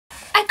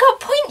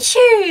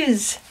pointe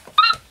shoes!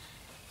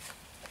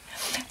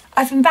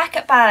 I've been back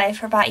at ballet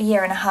for about 1.5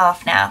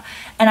 years now,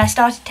 and I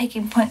started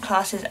taking pointe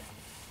classes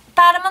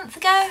about a month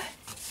ago.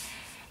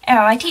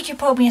 Anyway, my teacher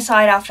pulled me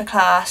aside after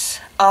class,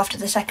 after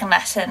the second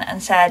lesson,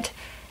 and said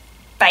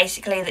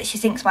basically that she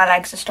thinks my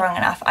legs are strong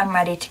enough, I'm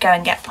ready to go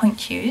and get pointe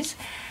shoes.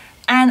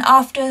 And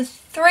after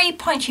 3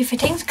 pointe shoe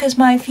fittings, because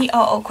my feet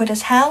are awkward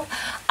as hell,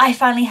 I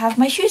finally have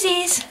my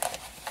shoesies.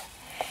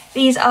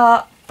 These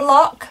are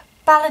Block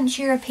Balance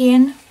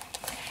European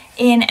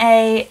in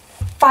a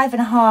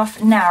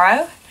 5.5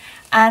 narrow,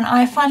 and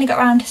I finally got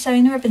around to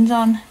sewing the ribbons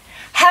on.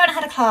 I haven't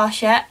had a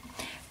class yet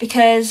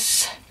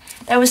because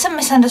there was some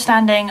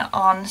misunderstanding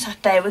on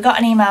Saturday. We got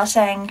an email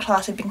saying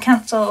class had been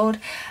cancelled,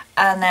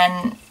 and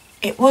then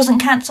it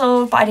wasn't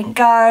cancelled, but I didn't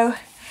go.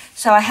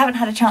 So I haven't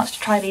had a chance to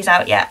try these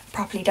out yet,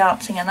 properly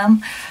dancing in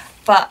them.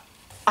 But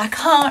I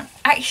can't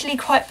actually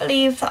quite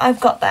believe that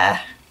I've got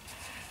there.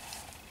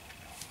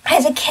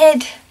 As a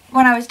kid,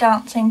 when I was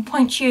dancing,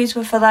 pointe shoes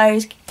were for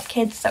those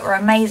kids that were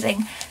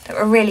amazing, that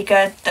were really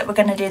good, that were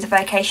going to do the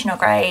vocational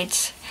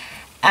grades.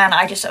 And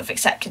I just sort of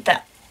accepted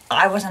that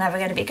I wasn't ever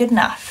going to be good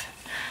enough.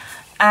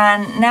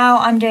 And now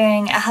I'm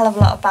doing a hell of a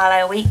lot of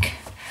ballet a week.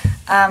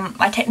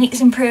 My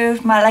technique's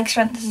improved, my leg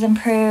strength has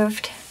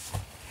improved,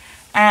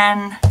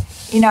 and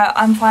you know,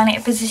 I'm finally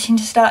in a position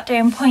to start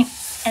doing pointe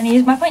and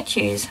use my pointe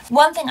shoes.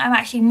 One thing I'm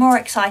actually more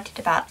excited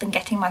about than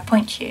getting my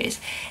pointe shoes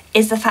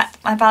is the fact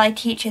that my ballet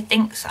teacher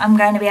thinks I'm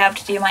going to be able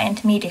to do my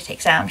intermediate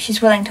exam.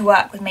 She's willing to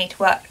work with me to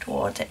work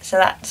towards it, so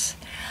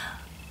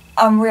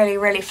I'm really,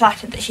 really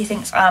flattered that she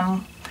thinks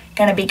I'm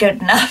going to be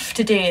good enough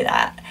to do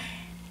that.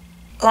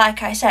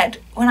 Like I said,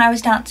 when I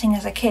was dancing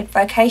as a kid,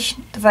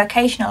 the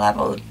vocational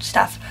level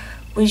stuff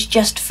was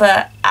just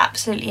for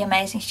absolutely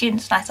amazing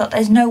students, and I thought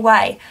there's no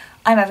way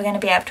I'm ever going to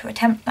be able to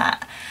attempt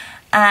that.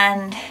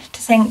 And to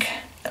think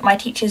that my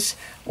teacher's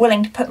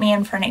willing to put me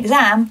in for an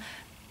exam,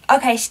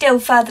 okay, still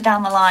further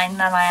down the line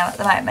than I am at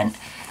the moment,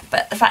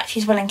 but the fact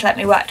she's willing to let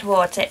me work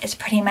towards it is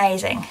pretty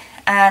amazing.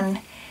 And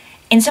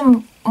in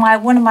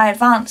one of my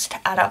advanced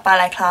adult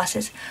ballet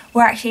classes,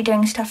 we're actually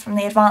doing stuff from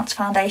the Advanced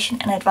Foundation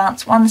and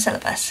Advanced 1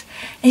 syllabus.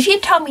 And if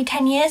you'd told me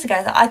 10 years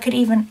ago that I could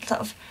even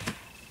sort of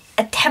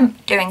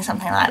attempt doing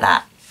something like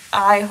that,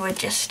 I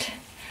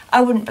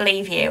wouldn't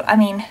believe you. I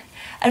mean,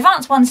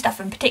 Advanced 1 stuff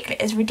in particular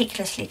is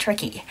ridiculously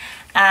tricky,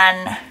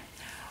 and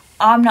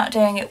I'm not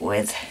doing it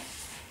with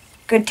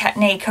good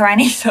technique or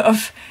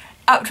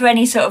up to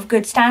any sort of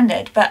good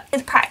standard, but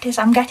with practice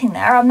I'm getting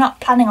there. I'm not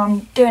planning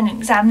on doing an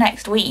exam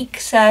next week,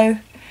 so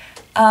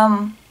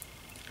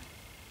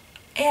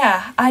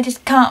yeah, I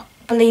just can't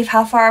believe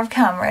how far I've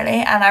come,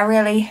 really, and I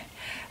really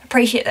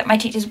appreciate that my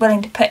teacher's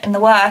willing to put in the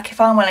work, if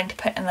I'm willing to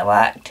put in the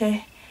work,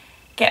 to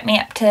get me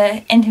up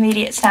to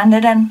intermediate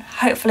standard, and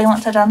hopefully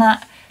once I've done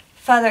that,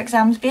 further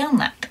exams beyond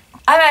that.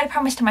 I made a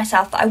promise to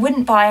myself that I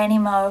wouldn't buy any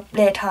more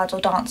leotards or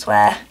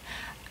dancewear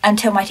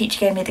until my teacher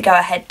gave me the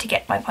go-ahead to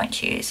get my pointe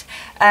shoes,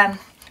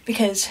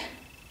 because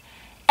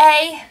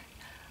A,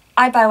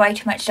 I buy way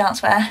too much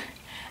dancewear,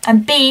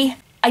 and B,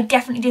 I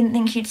definitely didn't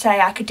think she'd say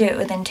I could do it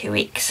within 2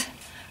 weeks.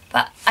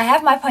 But I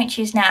have my pointe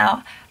shoes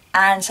now,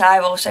 and so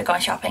I've also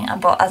gone shopping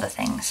and bought other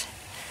things.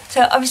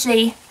 So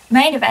obviously,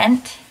 main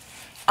event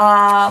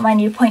are my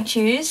new pointe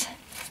shoes,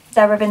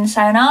 the ribbons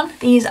sewn on.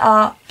 These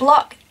are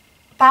Block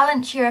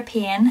Balance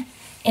European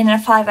in a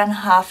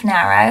 5.5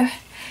 narrow.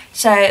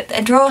 So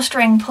the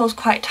drawstring pulls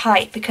quite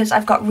tight because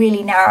I've got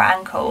really narrow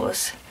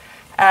ankles.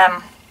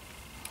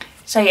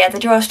 So yeah, the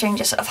drawstring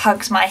just sort of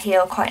hugs my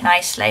heel quite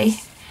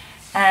nicely.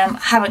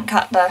 Haven't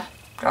cut the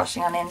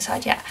drawstring on the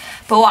inside yet,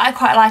 but what I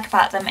quite like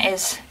about them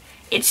is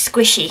it's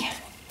squishy.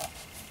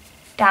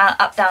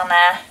 Up down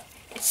there,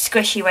 it's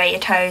squishy where your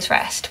toes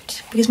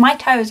rest, because my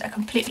toes are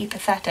completely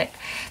pathetic.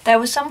 There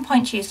were some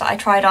pointe shoes that I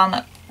tried on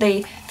that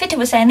the fitter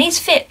was saying,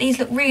 these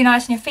look really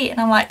nice on your feet, and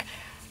I'm like,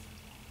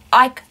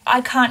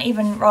 I can't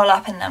even roll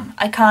up in them.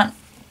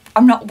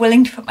 I'm not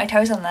willing to put my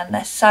toes on them,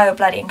 they're so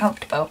bloody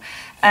uncomfortable.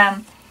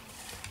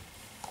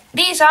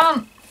 These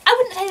aren't, I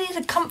wouldn't say these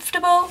are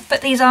comfortable,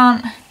 but these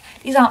aren't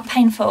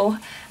painful,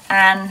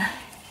 and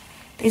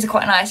these are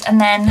quite nice.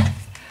 And then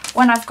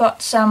when I've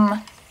got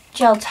some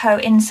gel toe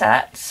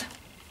inserts,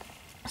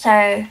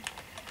 so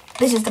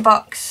this is the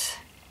box,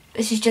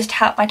 this is just to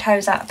help my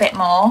toes out a bit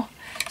more.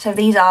 So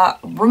these are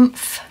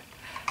Rumpf,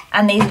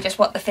 and these are just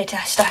what the fitter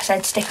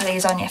said, stick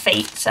these on your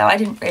feet, so I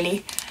didn't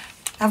really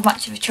have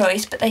much of a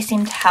choice, but they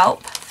seem to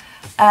help.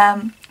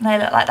 They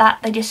look like that,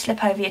 they just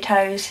slip over your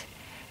toes,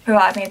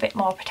 provide me a bit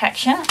more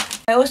protection.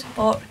 I also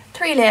bought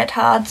 3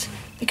 leotards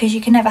because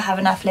you can never have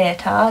enough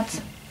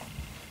leotards.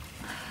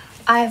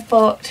 I've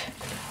bought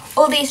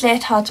all these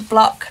leotards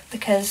Block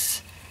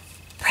because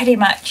pretty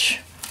much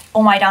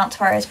all my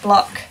dancewear is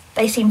Block.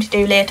 They seem to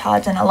do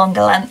leotards in a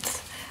longer length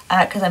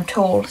because I'm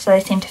tall, so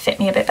they seem to fit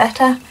me a bit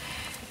better.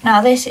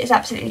 Now this is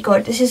absolutely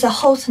good. This is a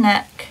halter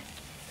neck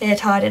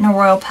leotard in a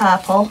royal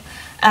purple.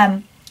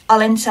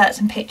 I'll insert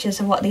some pictures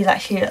of what these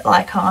actually look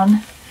like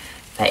on.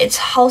 But it's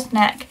halter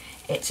neck,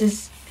 it's a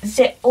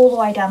zip all the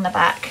way down the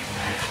back,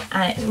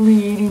 and it's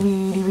really,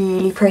 really,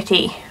 really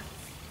pretty.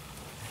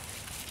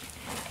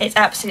 It's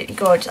absolutely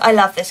gorgeous. I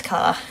love this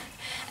colour,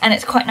 and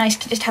it's quite nice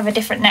to just have a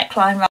different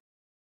neckline.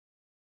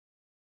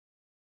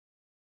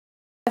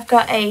 I've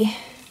got a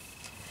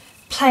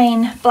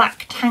plain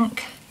black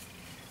tank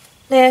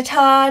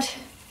leotard.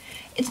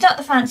 It's not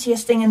the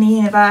fanciest thing in the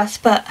universe,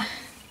 but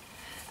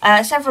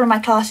several of my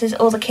classes,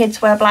 all the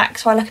kids wear black,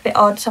 so I look a bit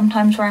odd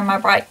sometimes wearing my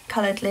bright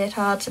coloured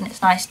leotards, and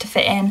it's nice to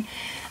fit in.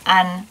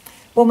 And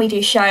when we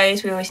do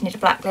shows, we always need a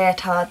black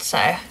leotard,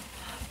 so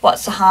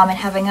what's the harm in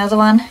having another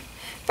one?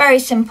 Very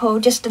simple,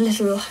 just a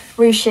little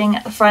ruching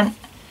at the front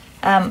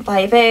by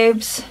your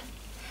boobs,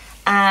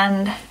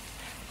 and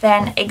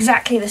then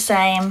exactly the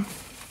same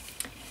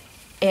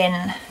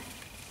in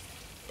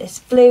this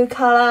blue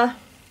colour.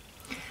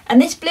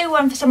 And this blue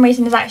one for some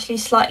reason is actually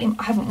slightly,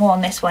 I haven't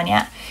worn this one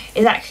yet,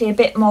 is actually a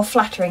bit more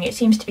flattering. It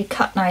seems to be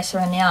cut nicer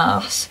in the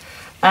arse.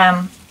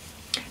 But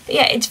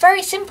yeah, it's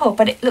very simple,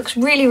 but it looks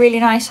really, really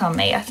nice on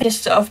me. I think it's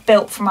just sort of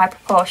built for my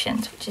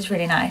proportions, which is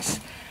really nice.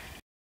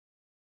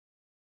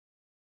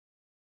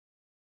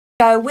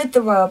 So with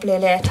the royal blue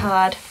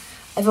leotard,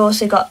 I've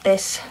also got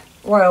this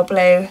royal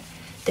blue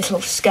little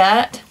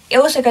skirt. It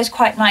also goes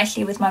quite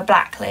nicely with my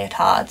black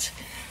leotards.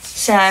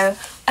 So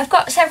I've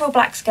got several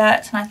black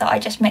skirts, and I thought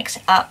I'd just mix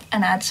it up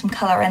and add some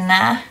colour in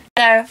there.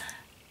 So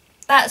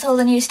that's all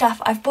the new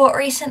stuff I've bought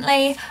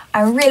recently.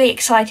 I'm really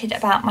excited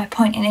about my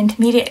Pointe and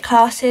Intermediate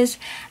classes,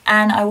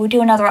 and I will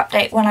do another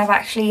update when I've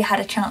actually had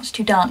a chance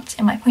to dance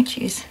in my Pointe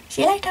shoes.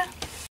 See you later.